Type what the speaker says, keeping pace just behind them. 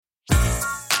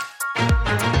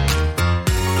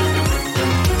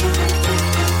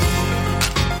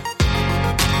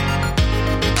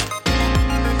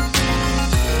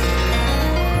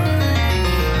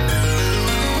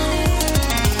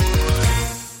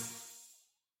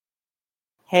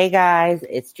Hey guys,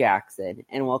 it's Jackson,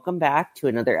 and welcome back to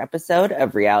another episode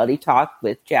of Reality Talk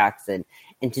with Jackson.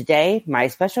 And today, my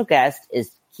special guest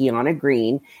is Keonna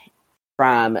Green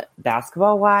from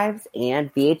Basketball Wives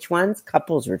and VH1's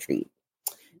Couples Retreat.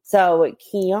 So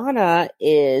Keonna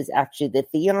is actually the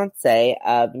fiance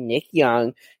of Nick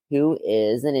Young, who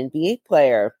is an NBA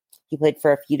player. He played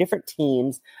for a few different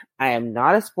teams. I am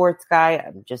not a sports guy.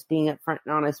 I'm just being upfront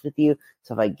and honest with you.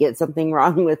 So if I get something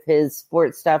wrong with his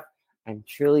sports stuff, I'm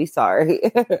truly sorry.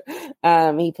 He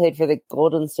played for the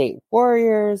Golden State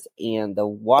Warriors and the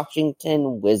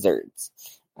Washington Wizards.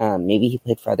 Maybe he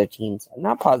played for other teams. I'm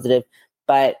not positive,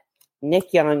 but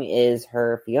Nick Young is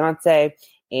her fiance,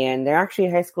 and they're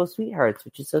actually high school sweethearts,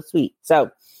 which is so sweet.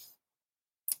 So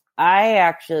I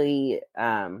actually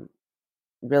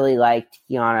really liked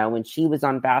Keonna when she was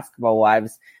on Basketball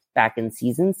Wives back in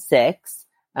season 6,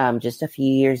 just a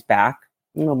few years back,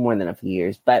 no more than a few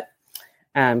years, but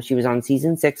she was on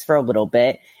season 6 for a little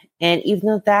bit. And even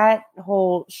though that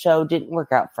whole show didn't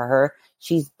work out for her,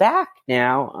 she's back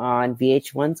now on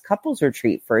VH1's Couples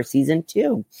Retreat for season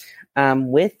 2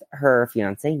 with her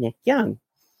fiance, Nick Young.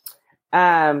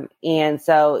 And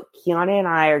so Keonna and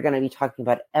I are going to be talking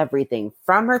about everything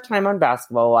from her time on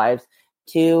Basketball Wives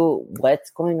to what's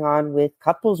going on with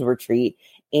Couples Retreat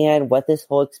and what this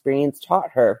whole experience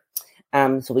taught her.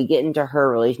 So we get into her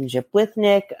relationship with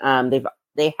Nick.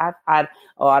 They have had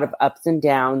a lot of ups and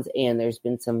downs, and there's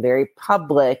been some very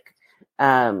public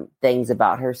things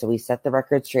about her. So we set the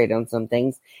record straight on some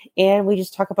things, and we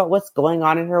just talk about what's going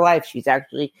on in her life. She's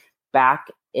actually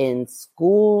back in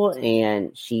school,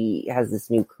 and she has this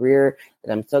new career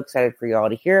that I'm so excited for y'all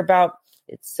to hear about.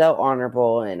 It's so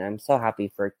honorable, and I'm so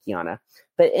happy for Keonna.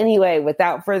 But anyway,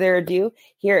 without further ado,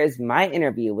 here is my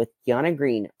interview with Keonna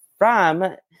Green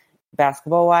from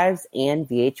Basketball Wives and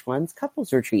VH1's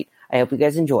Couples Retreat. I hope you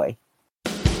guys enjoy.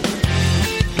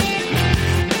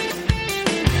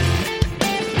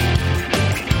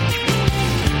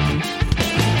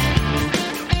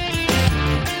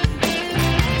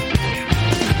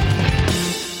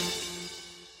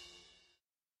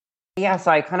 Yeah,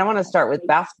 so I kind of want to start with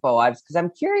Basketball Wives because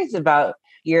I'm curious about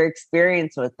your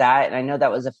experience with that. And I know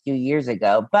that was a few years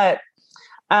ago, but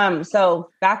so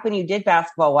back when you did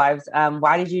Basketball Wives,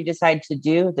 why did you decide to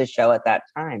do the show at that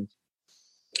time?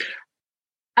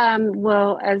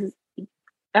 Well, as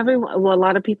a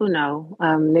lot of people know,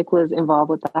 Nick was involved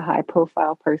with a high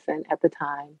profile person at the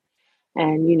time.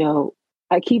 And, you know,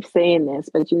 I keep saying this,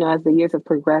 but, you know, as the years have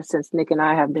progressed since Nick and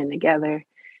I have been together,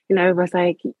 you know, everybody's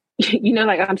like, you know,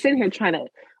 like I'm sitting here trying to,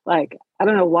 like, I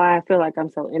don't know why I feel like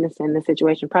I'm so innocent in this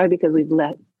situation, probably because we've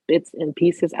left bits and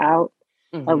pieces out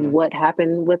of what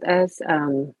happened with us.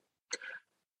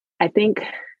 I think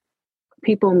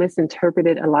people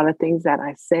misinterpreted a lot of things that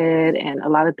I said and a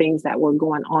lot of things that were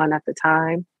going on at the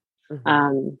time.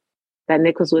 That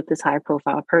Nick was with this high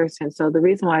profile person. So the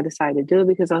reason why I decided to do it,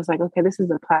 because I was like, okay, this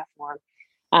is a platform.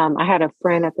 I had a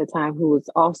friend at the time who was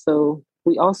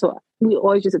we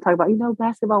always used to talk about, you know,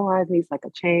 Basketball Wives needs like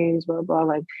a change, blah, blah,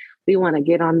 like we want to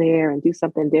get on there and do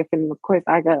something different. And of course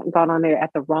I got on there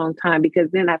at the wrong time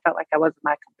because then I felt like I wasn't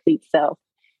my complete self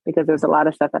because there's a lot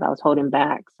of stuff that I was holding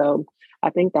back. So I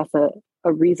think that's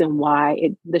a reason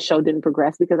why the show didn't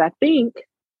progress, because I think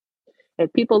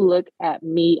if people look at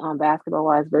me on Basketball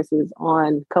Wives versus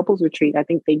on Couples Retreat, I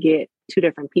think they get two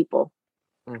different people.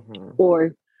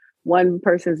 Or one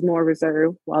person's more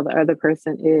reserved while the other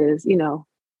person is, you know,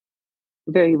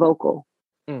 very vocal.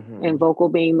 And vocal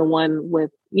being the one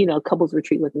with, you know, Couples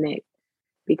Retreat with Nick,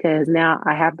 because now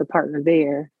I have the partner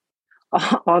there,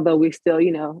 although we still,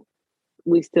 you know,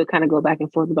 we still kind of go back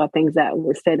and forth about things that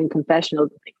were said in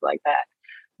confessionals and things like that.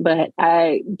 But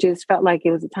I just felt like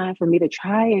it was a time for me to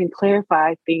try and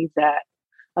clarify things that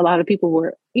a lot of people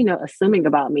were, you know, assuming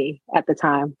about me at the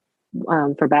time,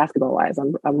 for Basketball Wives,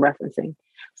 I'm referencing.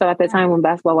 So at the time when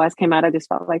Basketball Wives came out, I just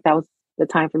felt like that was the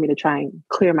time for me to try and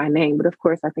clear my name. But of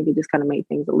course, I think it just kind of made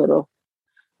things a little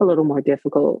more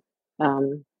difficult, a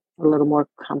little more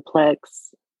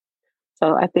complex.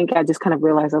 So I think I just kind of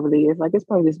realized over the years, like, it's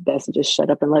probably just best to just shut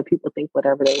up and let people think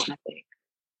whatever they want to think.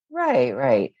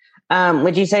 Right.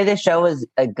 Would you say this show was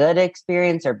a good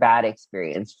experience or bad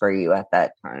experience for you at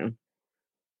that time?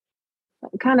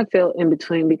 I kind of feel in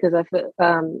between, because I feel,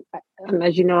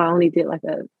 as you know, I only did like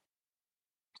a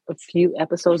few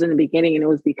episodes in the beginning, and it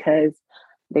was because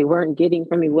they weren't getting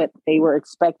from me what they were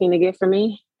expecting to get from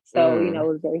me. So, you know, it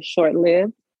was very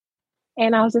short-lived.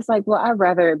 And I was just like, well, I'd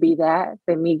rather it be that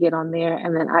than me get on there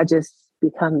and then I just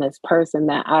become this person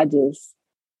that I just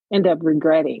end up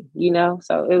regretting,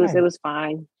 So it Right. was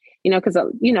fine, because I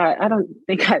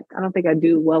don't think I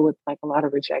do well with like a lot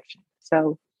of rejection.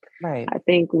 So Right. I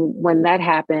think when that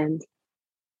happened,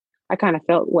 I kind of I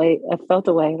felt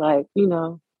away, like,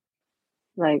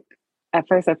 like at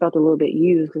first I felt a little bit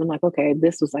used because I'm like, okay,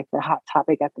 this was like the hot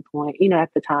topic at the point, at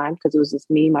the time, because it was just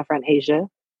me, my friend Asia,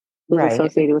 who was Right.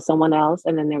 associated with someone else.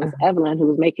 And then there was Uh-huh. Evelyn who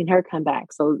was making her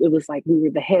comeback. So it was like we were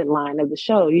the headline of the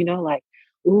show, like,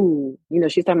 ooh,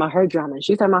 she's talking about her drama and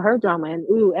she's talking about her drama and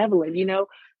ooh, Evelyn,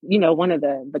 one of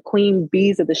the queen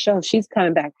bees of the show, she's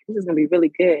coming back. This is gonna be really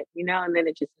good, and then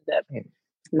it just ended up Right.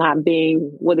 not being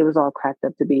what it was all cracked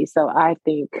up to be. So I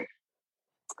think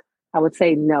I would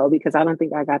say no, because I don't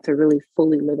think I got to really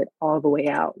fully live it all the way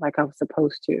out like I was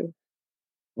supposed to,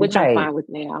 which I'm Right. fine with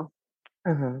now.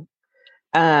 Uh-huh.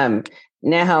 Um,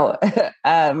 Now,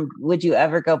 would you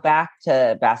ever go back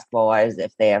to Basketball Wives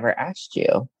if they ever asked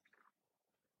you?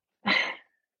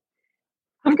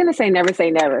 I'm going to say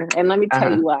never. And let me tell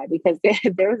Uh-huh. you why, because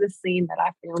there was a scene that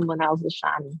I filmed when I was with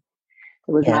Shawnee.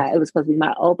 Yes. It was supposed to be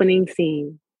my opening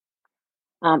scene.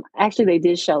 Actually, they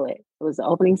did show it. It was the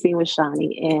opening scene with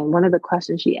Shawnee. And one of the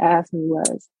questions she asked me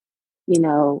was,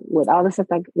 with all the stuff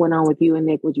that went on with you and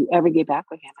Nick, would you ever get back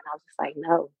with him? And I was just like,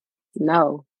 no,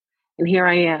 no. And here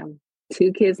I am,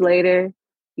 2 kids later,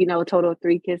 a total of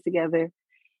 3 kids together,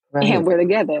 and Right. we're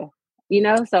together,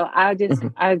 So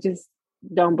Mhm. I just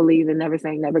don't believe in never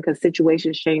saying never, because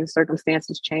situations change,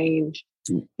 circumstances change,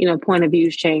 point of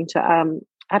views change. So,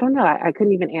 I don't know. I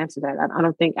couldn't even answer that. I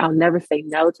don't think I'll never say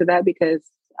no to that because,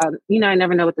 I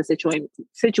never know what the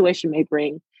situation may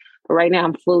bring. But right now,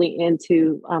 I'm fully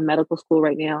into medical school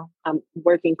right now. I'm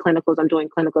working clinicals. I'm doing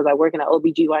clinicals. I work in an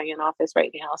OBGYN office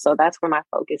right now. So that's where my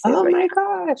focus is Oh right my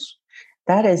gosh.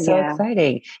 That is so now.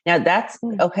 exciting. Now that's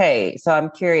Yeah. okay. So I'm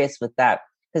curious with that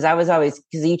because I was always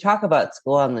because you talk about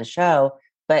school on the show,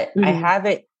 but I Mm-hmm.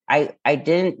 haven't I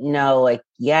didn't know like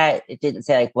yet it didn't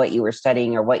say like what you were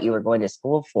studying or what you were going to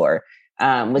school for. Was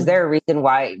Mm-hmm. there a reason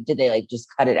why did they like just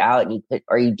cut it out and you could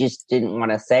or you just didn't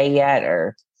want to say yet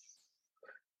or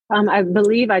I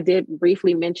believe I did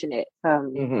briefly mention it.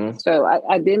 Mhm. So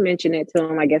I did mention it to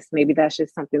them. I guess maybe that's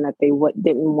just something that they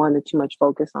didn't want to too much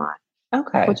focus on,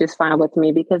 Okay. which is fine with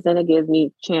me because then it gives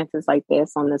me chances like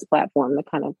this on this platform to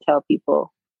kind of tell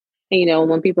people. And,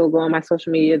 when people go on my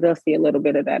social media, they'll see a little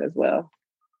bit of that as well,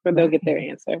 or they'll get their Right.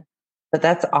 answer. But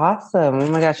that's awesome. Oh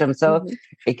my gosh, I'm so Mm-hmm.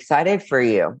 excited for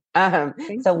you.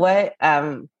 Thank So you. what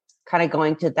kind of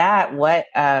going to that, what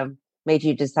made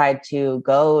you decide to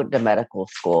go to medical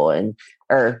school and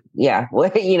or yeah,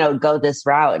 what go this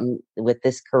route and with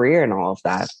this career and all of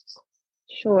that?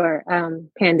 Sure.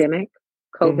 Pandemic,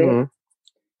 COVID.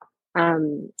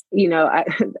 Mm-hmm. I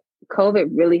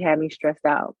COVID really had me stressed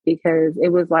out because it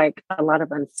was like a lot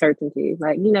of uncertainty.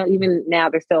 Like, even now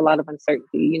there's still a lot of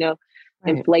uncertainty,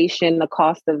 Right. inflation, the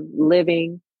cost of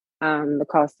living, the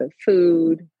cost of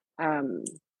food, um,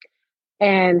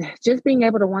 and just being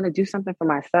able to want to do something for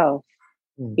myself,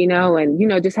 Mm-hmm.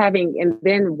 and, just having, and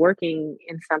then working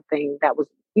in something that was,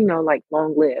 like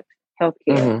long lived healthcare.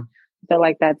 Mm-hmm. I feel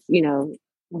like that's,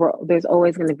 there's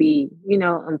always going to be,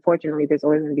 unfortunately, there's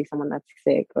always going to be someone that's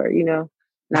sick or,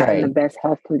 not in the Right. best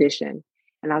health condition.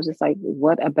 And I was just like,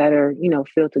 what a better,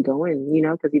 field to go in,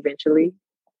 because eventually,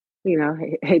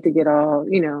 hate to get all,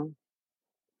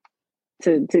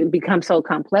 to become so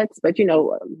complex, but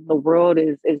the world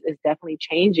is definitely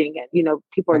changing and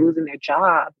people are Right. losing their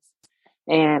jobs.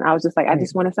 And I was just like, I Right.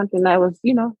 just wanted something that was,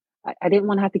 I didn't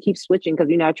want to have to keep switching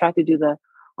because, I tried to do the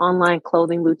online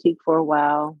clothing boutique for a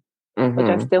while, which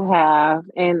I Mm-hmm. still have.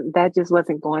 And that just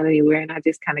wasn't going anywhere. And I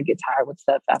just kind of get tired with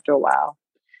stuff after a while.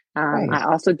 Right. I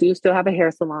also do still have a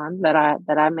hair salon that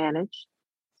I manage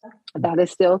that is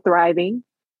still thriving.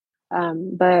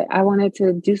 But I wanted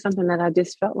to do something that I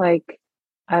just felt like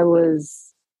I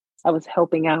was, I was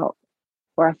helping out,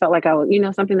 or I felt like I was,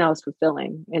 something that was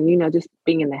fulfilling, and just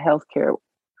being in the healthcare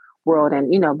world and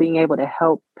being able to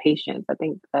help patients. I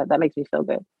think that makes me feel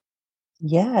good.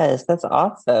 Yes, that's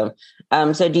awesome.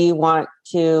 So do you want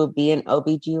to be an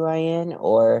OBGYN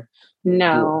or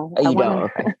No, I you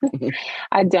want don't? to. Okay.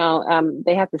 I don't.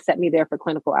 They have to set me there for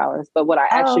clinical hours. But what I Oh,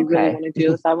 actually really okay. want to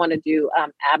do is I want to do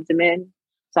abdomen.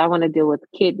 So I want to deal with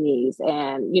kidneys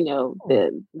and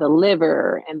the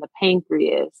liver and the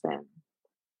pancreas, and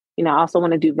I also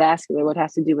want to do vascular, what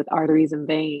has to do with arteries and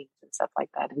veins and stuff like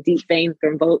that, and deep vein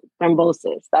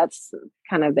thrombosis. That's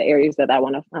kind of the areas that I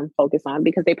want to focus on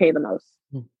because they pay the most.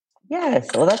 Yes.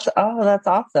 Well, that's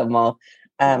awesome. Well,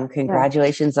 Yeah.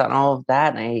 congratulations on all of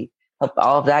that. And hope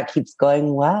all of that keeps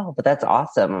going well. But that's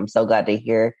awesome. I'm so glad to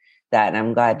hear that. And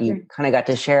I'm glad you kind of got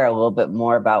to share a little bit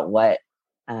more about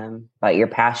about your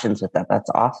passions with that. That's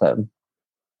awesome.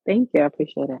 Thank you. I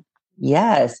appreciate it.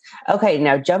 Yes. Okay.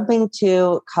 Now jumping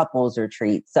to couples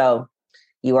retreat. So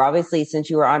you were obviously, since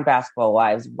you were on Basketball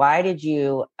Wives, why did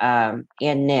you, and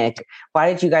Nick,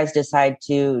 why did you guys decide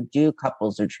to do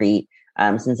couples retreat?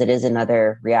 Since it is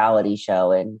another reality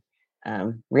show, and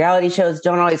reality shows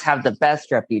don't always have the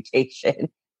best reputation.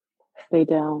 They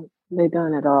don't. They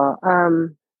don't at all.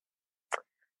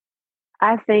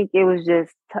 I think it was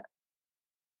just,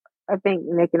 I think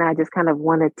Nick and I just kind of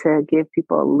wanted to give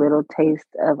people a little taste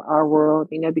of our world,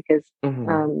 because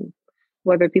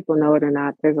whether people know it or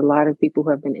not, there's a lot of people who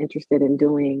have been interested in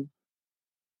doing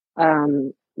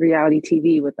reality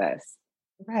TV with us.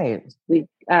 Right.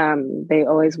 They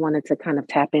always wanted to kind of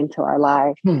tap into our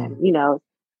life and,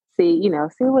 see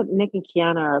what Nick and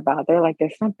Keonna are about. They're like,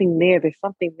 there's something there. There's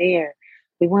something there.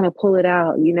 We want to pull it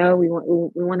out. We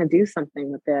want to do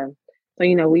something with them.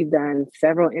 So, we've done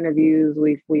several interviews.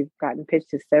 We've gotten pitched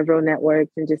to several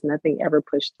networks and just nothing ever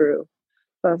pushed through.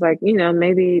 So I was like,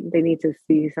 maybe they need to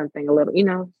see something a little,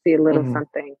 see a little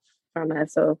something from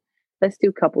us. So let's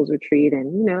do couples retreat.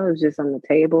 And, it was just on the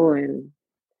table and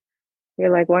you're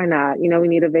like, why not? We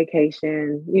need a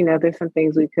vacation. There's some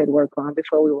things we could work on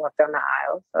before we walk down the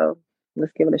aisle. So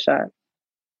let's give it a shot.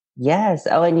 Yes.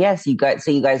 Oh, and yes, you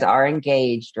guys are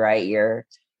engaged, right?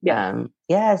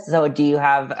 Yes. So do you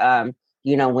have,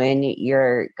 when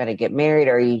you're going to get married,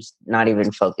 or are you not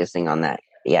even focusing on that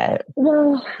yet?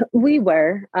 Well, we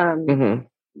were,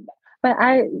 but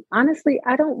I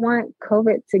don't want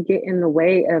COVID to get in the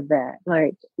way of that.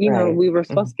 Like, Right. We were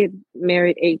supposed to get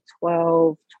married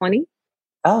 8/12/20.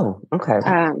 Oh, okay.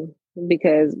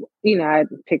 Because, I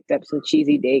picked up some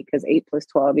cheesy date because 8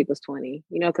 + 12 = 20,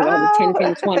 because all the 10,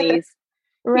 10, 20s.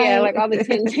 Right. Yeah, like all the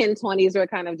 10, 10, 20s were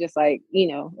kind of just like,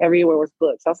 everywhere was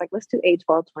booked. So I was like, let's do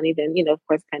 8/12/20. Then, of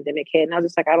course, pandemic hit. And I was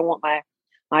just like, I don't want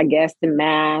my guests to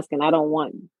mask and I don't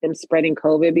want them spreading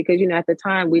COVID because, at the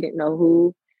time we didn't know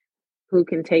who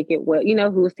can take it well,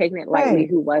 who was taking it lightly,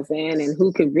 who wasn't, and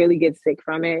who could really get sick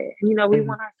from it. And, we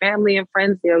want our family and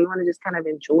friends there. We want to just kind of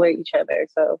enjoy each other.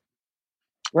 So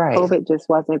COVID just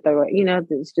wasn't the right,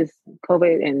 it's just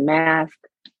COVID and mask.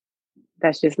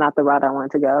 That's just not the route I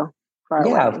wanted to go.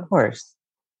 Yeah, of course.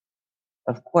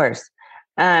 Of course.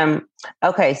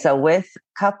 Okay. So with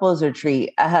couples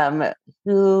retreat,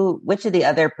 which of the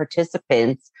other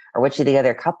participants or which of the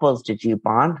other couples did you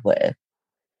bond with?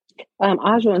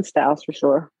 Aja and Styles for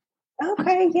sure.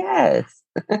 Okay. Yes.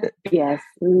 Yes.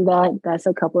 That's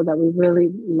a couple that we really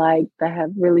like, that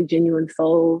have really genuine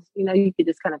souls. You could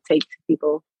just kind of take to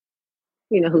people,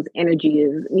 whose energy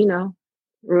is,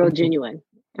 real genuine.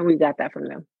 And we got that from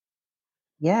them.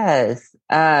 Yes.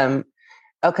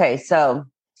 Okay. So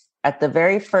at the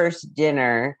very first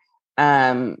dinner,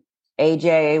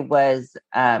 AJ was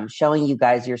showing you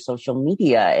guys your social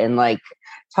media and like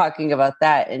talking about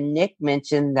that. And Nick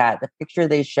mentioned that the picture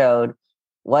they showed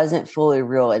wasn't fully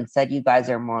real and said you guys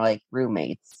are more like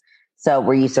roommates. So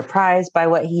were you surprised by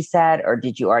what he said, or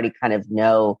did you already kind of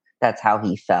know that's how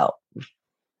he felt?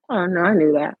 Oh, no, I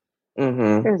knew that.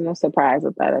 There's no surprise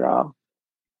with that at all.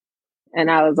 And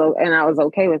I was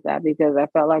okay with that because I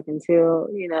felt like until,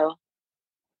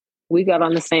 we got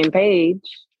on the same page,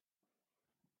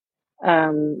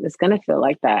 it's going to feel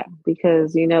like that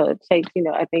because, it takes,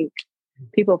 I think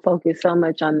people focus so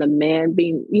much on the man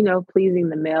being, pleasing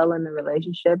the male in the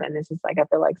relationship. And it's just like, I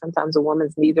feel like sometimes a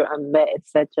woman's needs are unmet.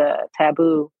 It's such a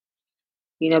taboo,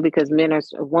 because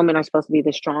women are supposed to be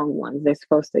the strong ones. They're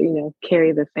supposed to,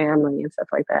 carry the family and stuff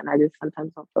like that. And I just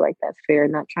sometimes don't feel like that's fair.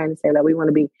 Not trying to say that we want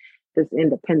to be this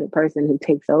independent person who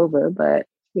takes over, but,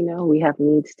 we have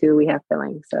needs too. We have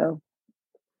feelings. So.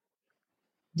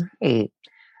 Right.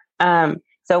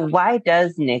 So why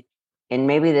does Nick, and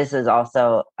maybe this is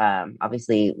also,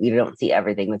 obviously we don't see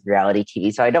everything with reality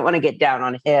TV, so I don't want to get down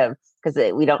on him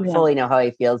because we don't fully know how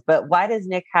he feels, but why does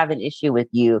Nick have an issue with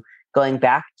you going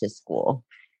back to school?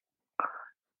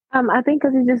 I think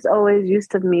because he's just always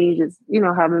used to me just,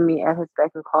 having me at his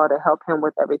beck and call to help him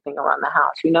with everything around the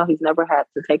house. He's never had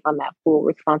to take on that full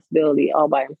responsibility all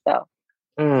by himself.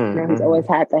 He's always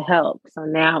had to help. So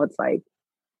now it's like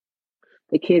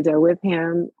the kids are with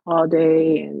him all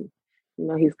day and,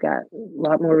 he's got a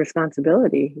lot more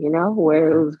responsibility,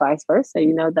 where it was vice versa.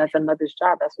 That's a mother's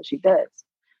job. That's what she does.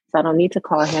 So I don't need to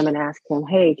call him and ask him,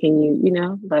 hey, can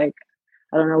you, like,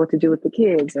 I don't know what to do with the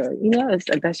kids or,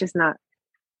 that's just not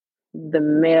the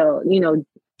male,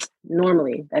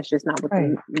 normally that's just not what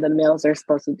the males are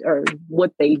supposed to, or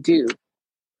what they do.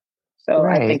 So I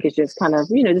Right. think it's just kind of,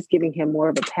 just giving him more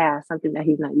of a pass, something that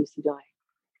he's not used to doing.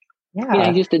 Yeah.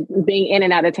 He's used to being in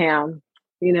and out of town.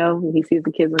 He sees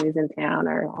the kids when he's in town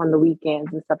or on the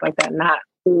weekends and stuff like that. Not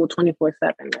full 24/7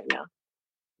 right now.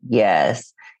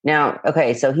 Yes. Now,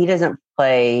 okay, so he doesn't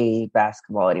play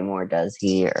basketball anymore, does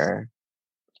he? Or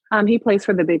He plays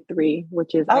for the Big Three,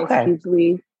 which is Ice okay. Cube's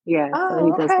league. Yeah, so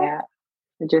he Oh, does okay. that.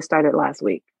 It just started last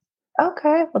week.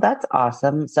 Okay. Well, that's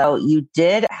awesome. So you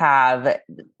did have,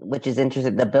 which is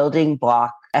interesting, the building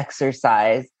block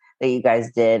exercise that you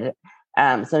guys did.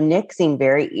 So Nick seemed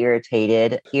very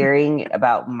irritated hearing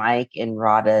about Mike and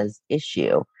Rada's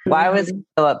issue. Why was he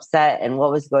so upset, and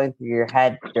what was going through your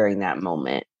head during that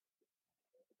moment?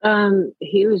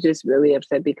 He was just really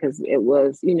upset because it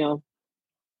was,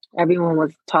 everyone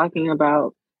was talking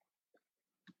about,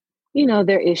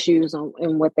 their issues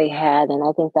and what they had. And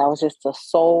I think that was just the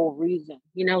sole reason,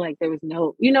 like there was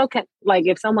no, like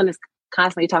if someone is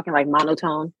constantly talking like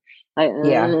monotone, like,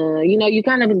 Yeah. you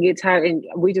kind of get tired. And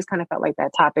we just kind of felt like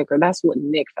that topic, or that's what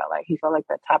Nick felt like. He felt like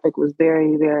that topic was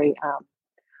very, very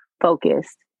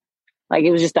focused. Like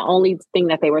it was just the only thing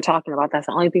that they were talking about. That's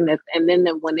the only thing and then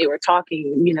when they were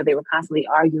talking, they were constantly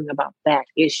arguing about that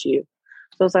issue.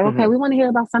 So it's like, okay, we want to hear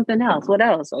about something else. What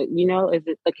else? Is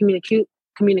it the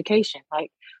communication? Like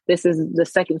this is the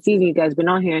second season you guys been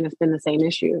on here and it's been the same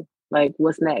issue. Like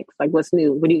what's next? Like what's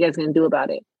new? What are you guys going to do about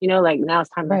it? Like now it's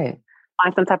time to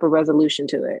find some type of resolution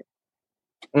to it.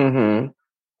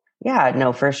 Yeah,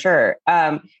 no, for sure.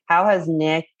 How has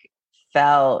Nick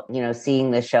felt,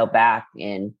 seeing the show back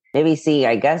and maybe see,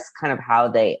 I guess, kind of how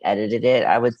they edited it,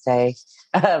 I would say,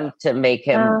 to make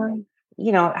him,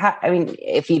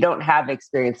 if you don't have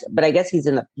experience, but I guess he's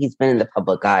been in the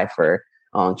public eye for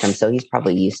a long time, so he's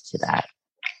probably used to that.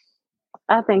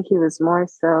 I think he was more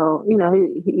so,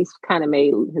 he's kind of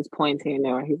made his points here and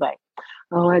there. He's like,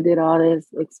 oh, I did all this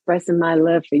expressing my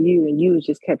love for you and you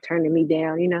just kept turning me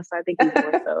down, so I think he's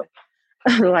more so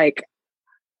like,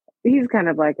 he's kind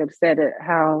of like upset at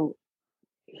how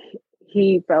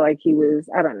he felt like he was,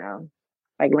 I don't know,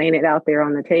 like laying it out there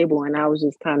on the table. And I was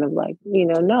just kind of like,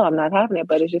 no, I'm not having it.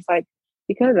 But it's just like,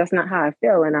 because that's not how I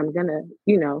feel. And I'm going to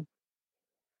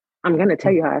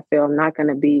tell you how I feel. I'm not going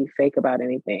to be fake about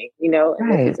anything, and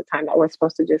this is a time that we're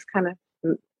supposed to just kind of,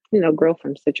 grow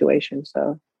from situations.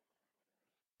 So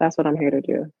that's what I'm here to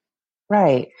do.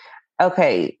 Right.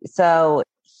 Okay. So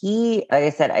like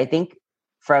I said, I think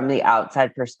from the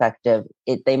outside perspective,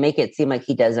 they make it seem like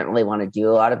he doesn't really want to do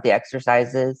a lot of the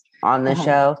exercises on the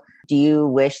show. Do you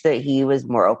wish that he was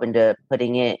more open to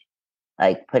putting in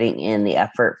the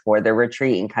effort for the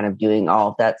retreat and kind of doing all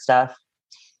of that stuff?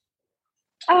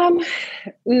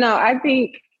 No, I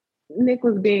think Nick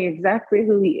was being exactly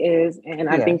who he is. And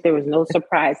I think there was no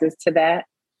surprises to that.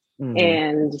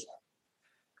 And,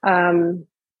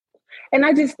 and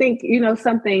I just think,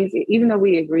 some things, even though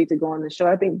we agreed to go on the show,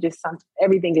 I think just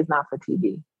everything is not for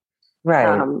TV. Right.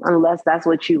 Unless that's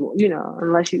what I feel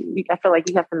like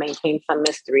you have to maintain some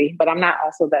mystery, but I'm not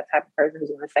also that type of person who's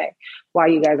going to say, why are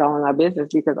you guys all in our business?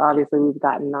 Because obviously we've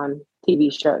gotten on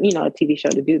TV show, a TV show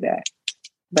to do that.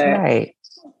 But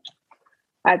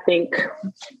I think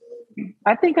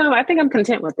I'm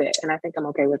content with it, and I think I'm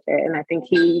okay with it, and I think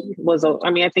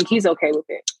I think he's okay with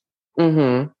it.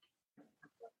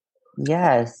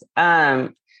 Yes.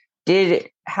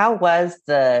 How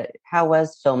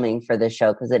was filming for the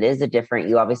show? Because it is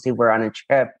you obviously were on a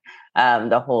trip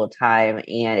the whole time,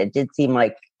 and it did seem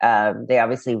like they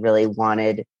obviously really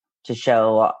wanted to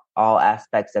show all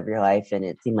aspects of your life, and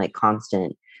it seemed like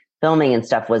constant filming and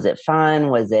stuff. Was it fun?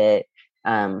 Was it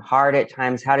hard at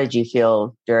times? How did you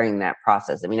feel during that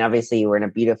process? I mean, obviously you were in a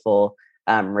beautiful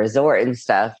resort and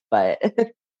stuff, but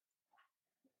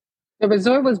the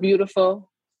resort was beautiful.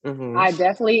 I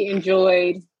definitely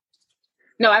enjoyed.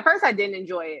 No, at first I didn't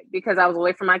enjoy it because I was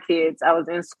away from my kids. I was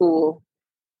in school,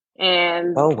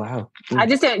 and oh wow, I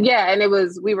just didn't. Yeah, and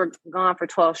we were gone for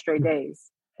 12 straight days.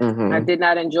 I did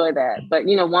not enjoy that. But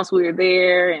once we were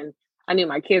there, and I knew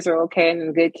my kids were okay and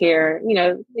in good care,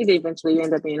 it eventually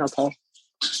ended up being okay.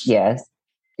 Yes.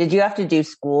 Did you have to do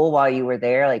school while you were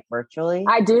there, like virtually?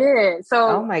 I did. So,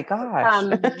 oh my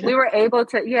gosh, we were able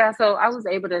to. Yeah, so I was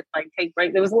able to take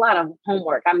break. There was a lot of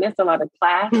homework. I missed a lot of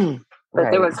class,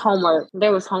 but there was homework.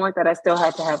 There was homework that I still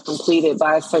had to have completed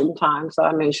by a certain time. So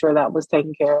I made sure that was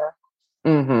taken care of.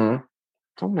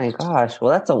 Oh my gosh.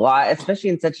 Well, that's a lot, especially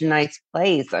in such a nice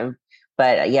place.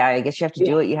 But yeah, I guess you have to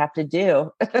do what you have to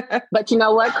do. But you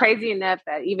know what? Crazy enough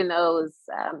that even though it was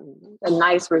a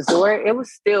nice resort, it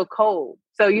was still cold.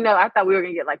 So, I thought we were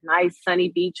going to get like nice sunny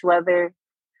beach weather,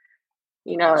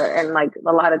 and like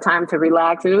a lot of time to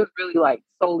relax. And it was really like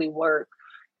solely work.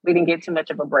 We didn't get too much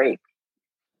of a break.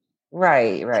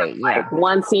 Right. Yeah. Like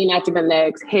one scene after the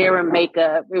next, hair and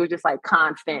makeup. It was just like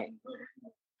constant.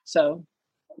 So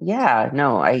Yeah,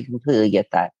 no, I completely get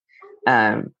that.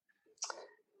 Um,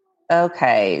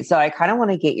 okay, so I kind of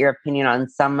want to get your opinion on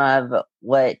some of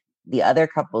what the other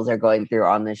couples are going through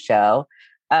on the show.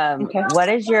 okay. What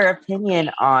is your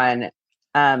opinion on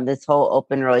this whole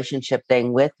open relationship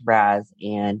thing with Raz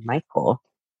and Michael?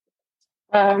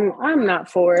 I'm not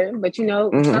for it, but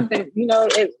Hmm. something,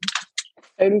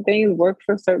 certain things work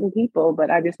for certain people,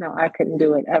 but I just know I couldn't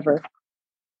do it ever. I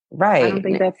don't Right.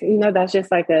 think that's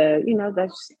just like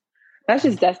that's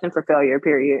just destined for failure,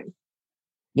 period.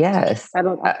 Yes. I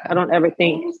don't ever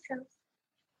think,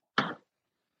 I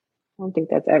don't think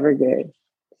that's ever good.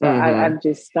 So I Hmm.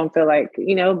 just don't feel like,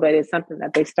 but it's something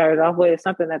that they started off with. It's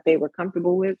something that they were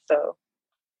comfortable with. So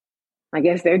I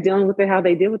guess they're dealing with it how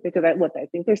they deal with it because I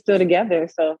think they're still together.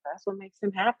 So if that's what makes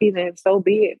them happy, then so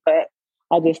be it. But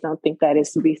I just don't think that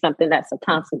is to be something that's a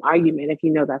constant argument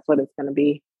if that's what it's going to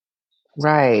be.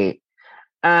 Right.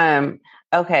 Um,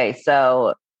 okay,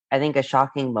 so I think a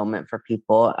shocking moment for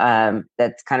people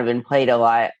that's kind of been played a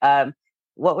lot.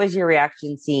 What was your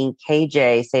reaction seeing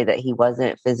KJ say that he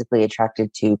wasn't physically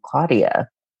attracted to Claudia?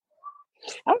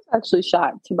 I was actually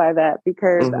shocked by that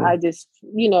because Hmm. I just,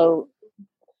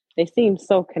 they seem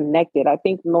so connected. I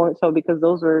think more so because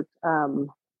those were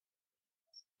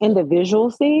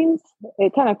individual scenes.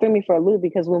 It kind of threw me for a loop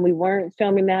because when we weren't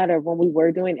filming that or when we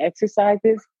were doing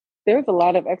exercises, there's a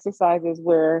lot of exercises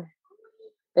where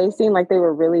they seemed like they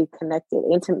were really connected,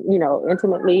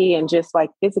 intimately and just like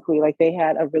physically, like they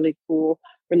had a really cool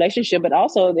relationship. But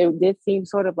also, they did seem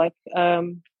sort of like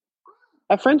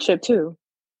a friendship too.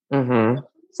 Hmm.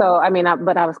 So, I mean,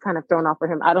 but I was kind of thrown off for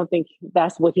him. I don't think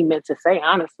that's what he meant to say,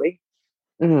 honestly,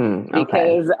 Okay.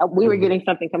 because we were Hmm. getting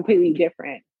something completely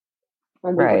different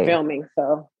when we were Right. filming.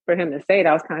 So, for him to say it,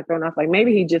 I was kind of thrown off. Like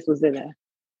maybe he just was in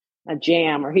a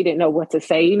jam or he didn't know what to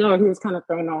say, or he was kind of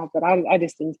thrown off. But I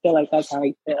just didn't feel like that's how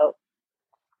he felt.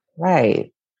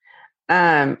 Right.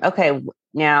 Okay.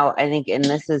 Now, I think, and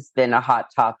this has been a hot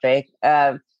topic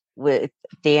with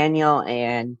Daniel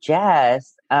and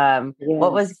Jess.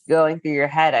 What was Yes. going through your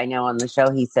head? I know on the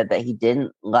show he said that he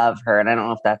didn't love her, and I don't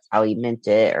know if that's how he meant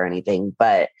it or anything.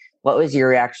 But what was your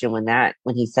reaction when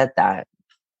he said that?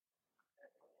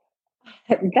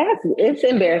 It's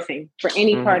embarrassing for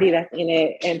any Hmm. party that's in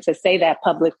it, and to say that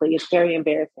publicly, it's very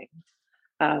embarrassing.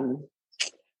 Um,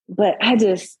 but I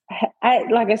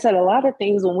like I said, a lot of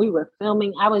things when we were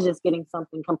filming, I was just getting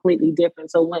something completely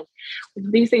different. So when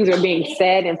these things are being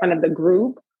said in front of the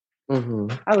group, Hmm.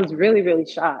 I was really, really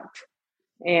shocked,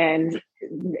 and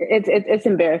it's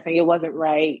embarrassing. It wasn't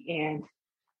right, and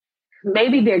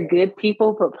maybe they're good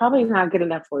people, but probably not good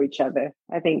enough for each other.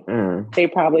 I think Mm. they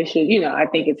probably should. I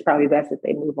think it's probably best if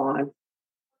they move on.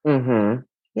 Hmm.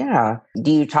 Yeah.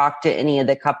 Do you talk to any of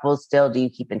the couples still? Do you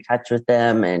keep in touch with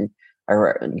them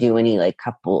or do any like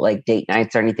couple like date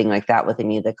nights or anything like that with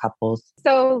any of the couples?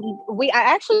 So I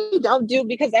actually don't do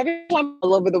because everyone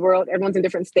all over the world, everyone's in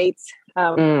different states.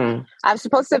 Mm. I'm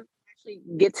supposed to actually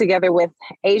get together with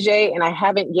AJ, and I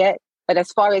haven't yet. But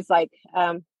as far as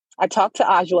I talk to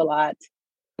Aju a lot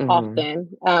Hmm. often.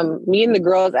 Me and the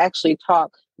girls actually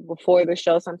talk before the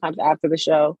show, sometimes after the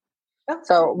show.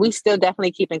 So we still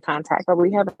definitely keep in contact, but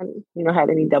we haven't, had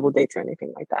any double dates or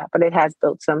anything like that. But it has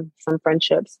built some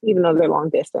friendships, even though they're long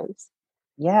distance.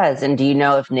 Yes. And do you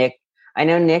know if I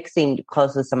know Nick seemed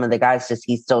close with some of the guys. Does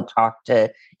he still talk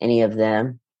to any of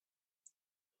them?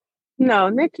 No,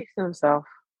 Nick keeps to himself.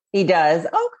 He does.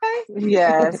 Okay.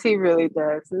 Yes, he really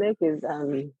does. Nick is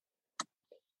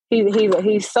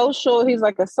he's social. He's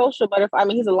like a social butterfly. I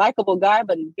mean, he's a likable guy,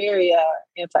 but he's very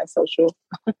antisocial.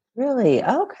 Really?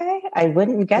 Okay. I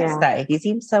wouldn't guess Yeah, that. He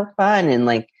seems so fun and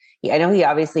like, I know he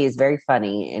obviously is very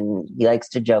funny and he likes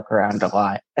to joke around a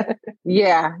lot.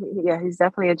 yeah. He's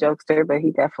definitely a jokester, but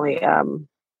he definitely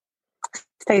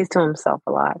stays to himself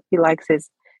a lot. He likes his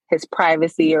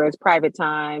privacy or his private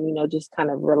time. Just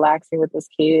kind of relaxing with his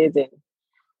kids and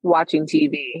watching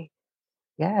TV.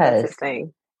 That's his Yes,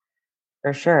 thing.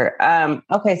 for sure.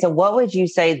 Okay. So what would you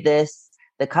say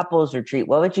the couples retreat,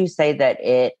 what would you say that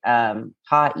it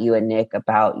taught you and Nick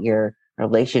about your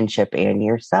relationship and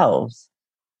yourselves?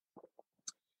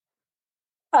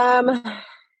 Um,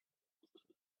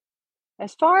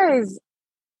 as far as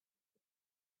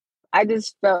I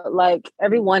just felt like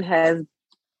everyone has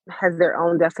their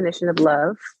own definition of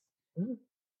love. Mm.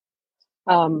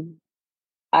 Um,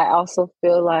 I also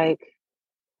feel like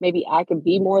maybe I could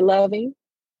be more loving,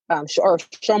 or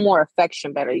show more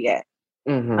affection. Better yet,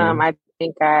 Mm-hmm. I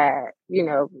think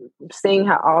seeing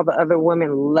how all the other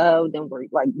women loved and were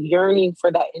like yearning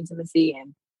for that intimacy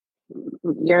and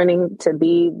yearning to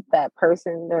be that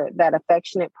person, that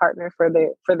affectionate partner for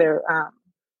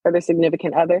their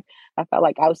significant other. I felt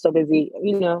like I was so busy.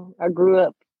 I grew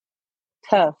up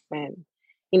tough and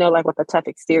like with a tough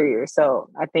exterior. So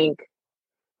I think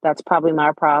that's probably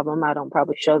my problem. I don't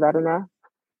probably show that enough.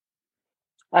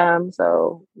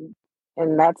 So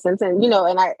in that sense,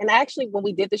 and actually when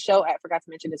we did the show, I forgot to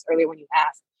mention this earlier when you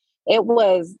asked.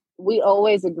 We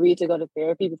always agreed to go to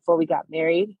therapy before we got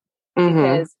married,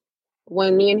 because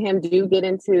when me and him do get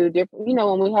into different,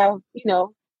 when we have,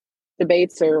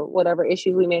 debates or whatever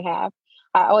issues we may have,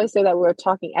 I always say that we're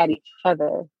talking at each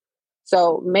other.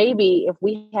 So maybe if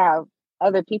we have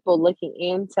other people looking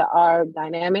into our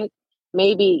dynamic,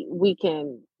 maybe we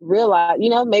can realize,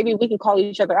 maybe we can call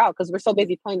each other out, because we're so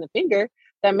busy pointing the finger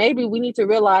that maybe we need to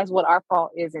realize what our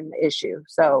fault is in the issue.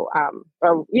 So,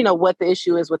 or, what the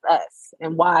issue is with us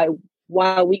and why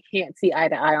we can't see eye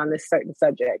to eye on this certain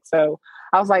subject. So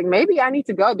I was like, maybe I need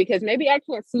to go, because maybe I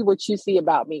can't see what you see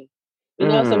about me.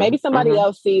 So maybe somebody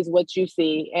else sees what you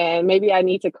see, and maybe I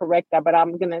need to correct that, but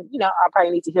I'm going to, I'll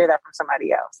probably need to hear that from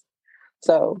somebody else.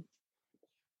 So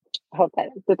I hope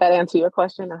did that answer your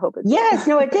question? I hope it did. Yes,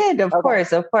 no, it did. Of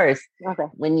course. Okay.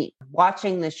 When you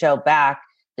watching the show back,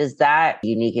 does that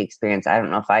unique experience? I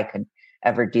don't know if I could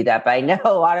ever do that, but I know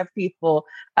a lot of people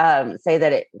say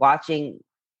that watching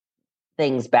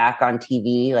things back on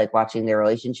TV, like watching their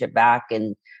relationship back,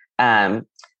 and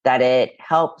that it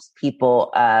helps people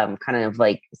kind of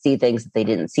like see things that they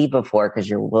didn't see before, because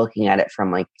you're looking at it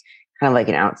from like kind of like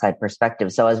an outside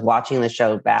perspective. So as watching the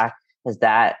show back, has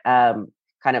that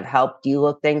kind of helped you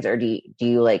look things, or do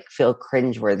you like feel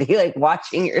cringeworthy like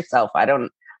watching yourself?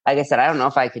 Like I said, I don't know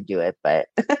if I could do it, but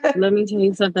let me tell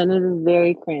you something. It is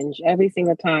very cringe every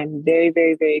single time. Very,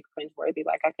 very, very cringeworthy.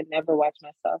 Like I could never watch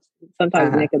myself.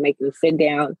 Sometimes Nick would make me sit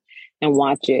down and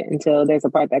watch it until there's a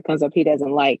part that comes up he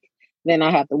doesn't like. Then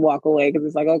I have to walk away, because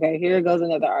it's like, okay, here goes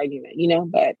another argument,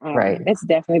 but it's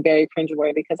definitely very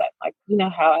cringeworthy, because I like,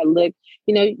 how I look,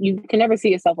 you can never see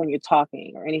yourself when you're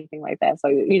talking or anything like that. So,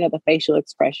 the facial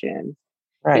expression,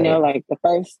 like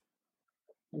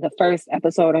the first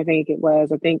episode, I think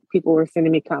people were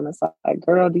sending me comments like,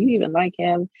 girl, do you even like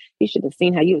him? You should have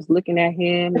seen how you was looking at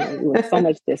him. And it was so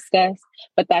much disgust,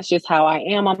 but that's just how I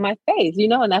am on my face,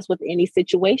 and that's with any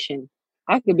situation.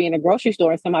 I could be in a grocery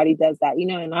store and somebody does that,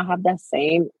 and I have that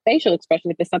same facial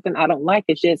expression. If it's something I don't like,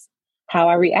 it's just how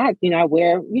I react. I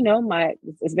wear,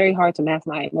 it's very hard to mask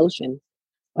my emotions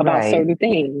about certain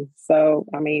things. So,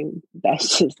 I mean,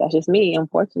 that's just me,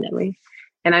 unfortunately.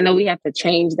 And I know we have to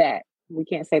change that. We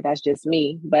can't say that's just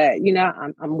me, but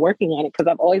I'm working on it,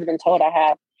 because I've always been told I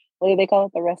have, what do they call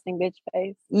it? The resting bitch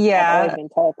face. Yeah. I've always been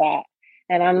told that.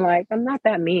 And I'm like, I'm not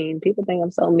that mean. People think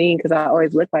I'm so mean because I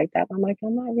always look like that. But I'm like,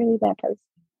 I'm not really that person.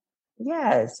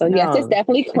 Yes. So yes, it's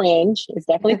definitely cringe. It's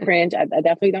definitely cringe. I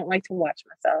definitely don't like to watch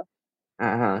myself.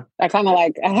 I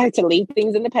like to leave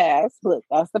things in the past. Look,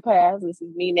 that's the past. This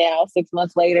is me now, 6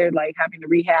 months later, like having to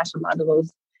rehash a lot of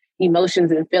those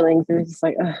emotions and feelings. And it's just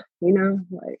like,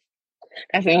 like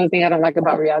that's the only thing I don't like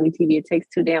about reality TV. It takes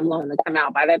too damn long to come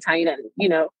out. By that time, you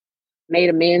done, made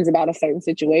amends about a certain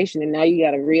situation, and now you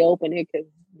got to reopen it because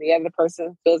the other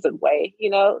person feels that way,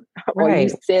 or you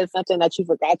said something that you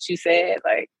forgot you said,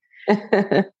 like,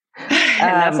 and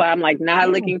that's why I'm like not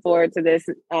looking forward to this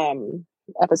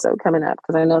episode coming up,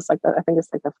 because I know I think it's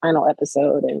like the final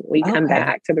episode, and we come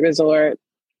back to the resort,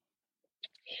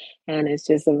 and it's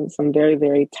just some very,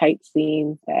 very tight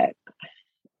scenes,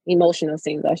 emotional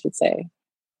scenes, I should say,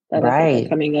 that I think are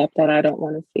coming up that I don't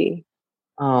want to see.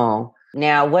 Oh,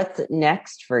 now what's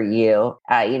next for you?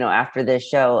 After this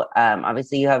show,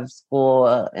 obviously you have school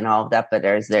and all of that, but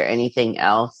is there anything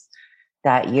else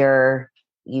that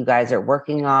you guys are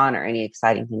working on, or any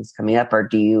exciting things coming up, or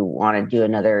do you want to do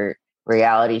another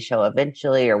reality show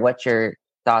eventually, or what's your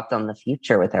thoughts on the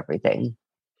future with everything?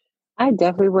 I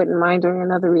definitely wouldn't mind doing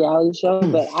another reality show,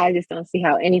 but I just don't see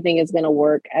how anything is going to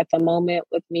work at the moment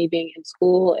with me being in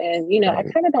school. And, I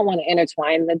kind of don't want to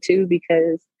intertwine the two,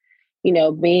 because,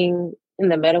 being in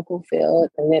the medical field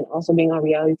and then also being on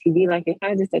reality TV, like it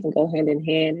kind of just doesn't go hand in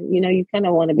hand. You kind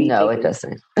of want to be it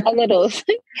doesn't. a little,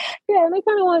 yeah, you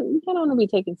kind of want to be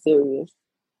taken serious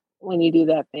when you do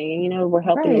that thing. And, we're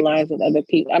helping the lives of other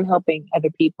people. I'm helping other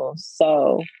people.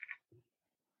 So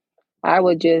I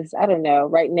don't know.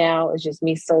 Right now, it's just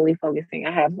me solely focusing.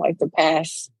 I have like to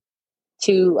pass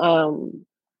two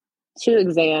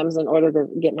exams in order to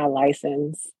get my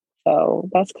license. So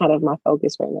that's kind of my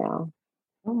focus right now.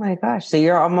 Oh my gosh. So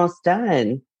you're almost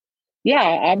done. Yeah,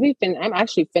 I'm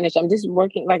actually finished. I'm just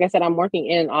working. Like I said, I'm working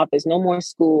in an office. No more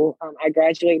school. I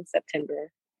graduate in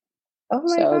September. Oh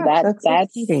my gosh. That's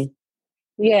exciting.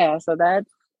 yeah, so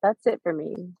that's it for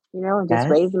me, and just Yes.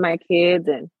 raising my kids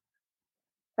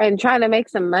and trying to make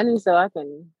some money so I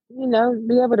can,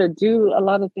 be able to do a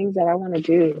lot of things that I want to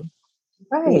do,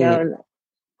 Right. and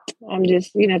I'm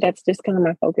just, that's just kind of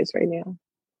my focus right now. And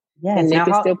Yes. Now, Nick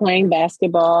is how? still playing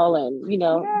basketball and,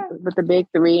 Yeah. with the big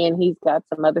three, and he's got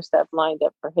some other stuff lined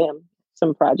up for him,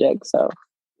 some projects. So,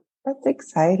 That's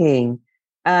exciting.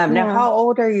 Now, yeah. how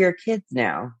old are your kids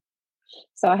now?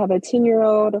 So I have a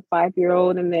 10-year-old, a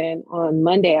 5-year-old, and then on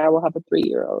Monday I will have a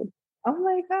 3-year-old. Oh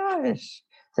my gosh.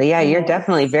 So yeah, you're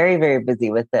definitely Yes. very, very busy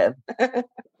with them.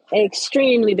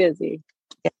 Extremely busy.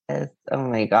 Yes. Oh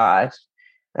my gosh.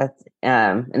 That's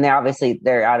and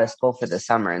they're out of school for the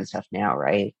summer and stuff now,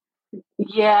 right?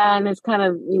 Yeah, and it's kind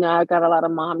of, I got a lot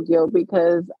of mom guilt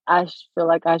because I feel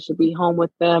like I should be home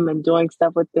with them and doing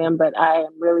stuff with them, but I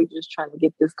am really just trying to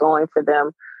get this going for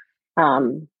them.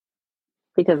 Um,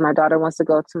 because my daughter wants to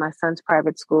go to my son's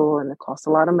private school and it costs a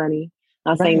lot of money.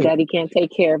 Not saying Right. daddy can't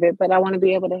take care of it, but I want to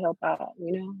be able to help out,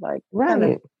 like kind of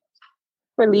Right.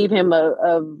 relieve him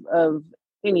of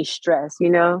any stress,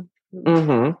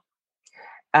 Mm-hmm.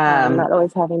 not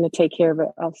always having to take care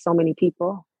of so many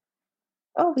people.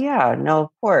 Oh yeah, no, of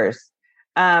course.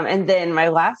 And then my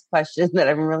last question that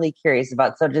I'm really curious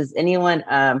about. So does anyone,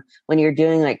 when you're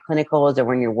doing like clinicals or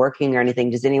when you're working or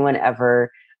anything, does anyone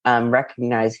ever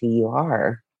recognize who you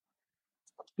are?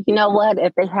 You know what?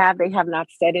 If they have not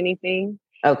said anything.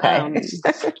 Okay.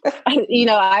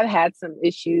 I've had some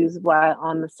issues while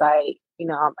on the site,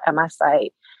 at my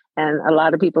site. And a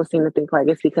lot of people seem to think like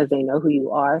it's because they know who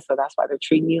you are. So that's why they're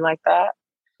treating you like that.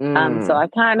 So Mm, I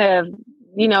kind of,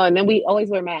 and then we always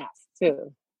wear masks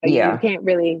too. Like you yeah. can't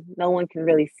really, no one can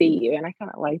really see you. And I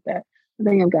kind of like that. I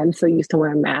think I've gotten so used to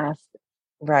wearing masks.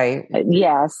 Right.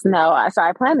 Yes, no. So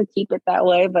I plan to keep it that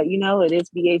way. But, it is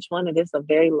VH1. It is a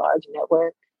very large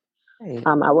network. Right.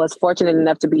 I was fortunate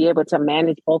enough to be able to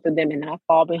manage both of them and not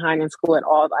fall behind in school at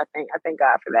all. I thank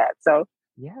God for that. So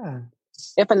Yeah.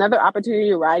 if another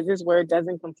opportunity arises where it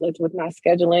doesn't conflict with my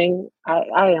scheduling,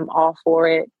 I am all for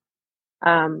it.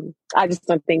 I just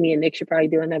don't think me and Nick should probably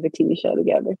do another TV show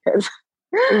together because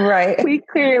Right. it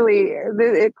clearly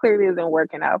isn't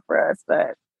working out for us.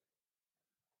 But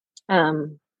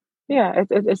yeah,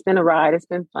 it's been a ride. It's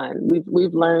been fun.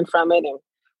 We've learned from it, and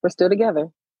we're still together.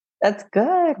 That's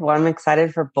good. Well, I'm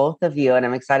excited for both of you, and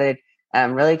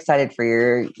I'm really excited for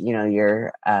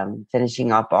your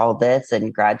finishing up all this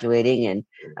and graduating, and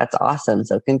that's awesome.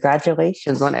 So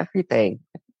congratulations on everything.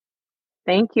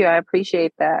 Thank you. I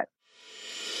appreciate that.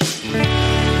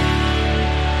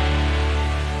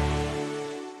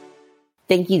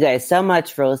 Thank you guys so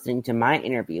much for listening to my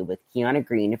interview with Keonna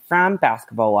Green from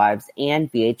Basketball Wives and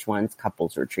VH1's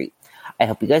Couples Retreat. I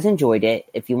hope you guys enjoyed it.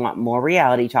 If you want more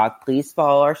reality talk, please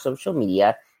follow our social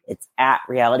media. It's at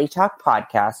Reality Talk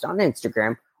Podcast on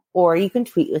Instagram, or you can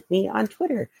tweet with me on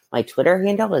Twitter. My Twitter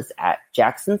handle is at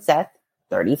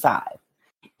JacksonSeth35.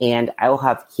 And I will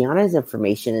have Keonna's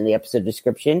information in the episode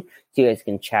description so you guys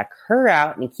can check her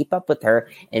out and keep up with her.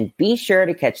 And be sure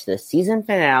to catch the season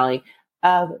finale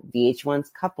of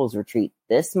VH1's Couples Retreat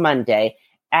this Monday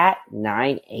at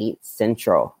 9/8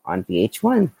 Central on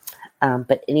VH1.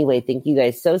 But anyway, thank you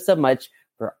guys so much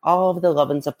for all of the love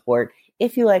and support.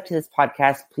 If you liked this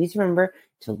podcast, please remember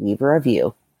to leave a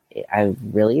review. I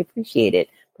really appreciate it.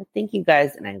 But thank you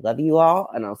guys, and I love you all,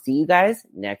 and I'll see you guys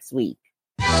next week.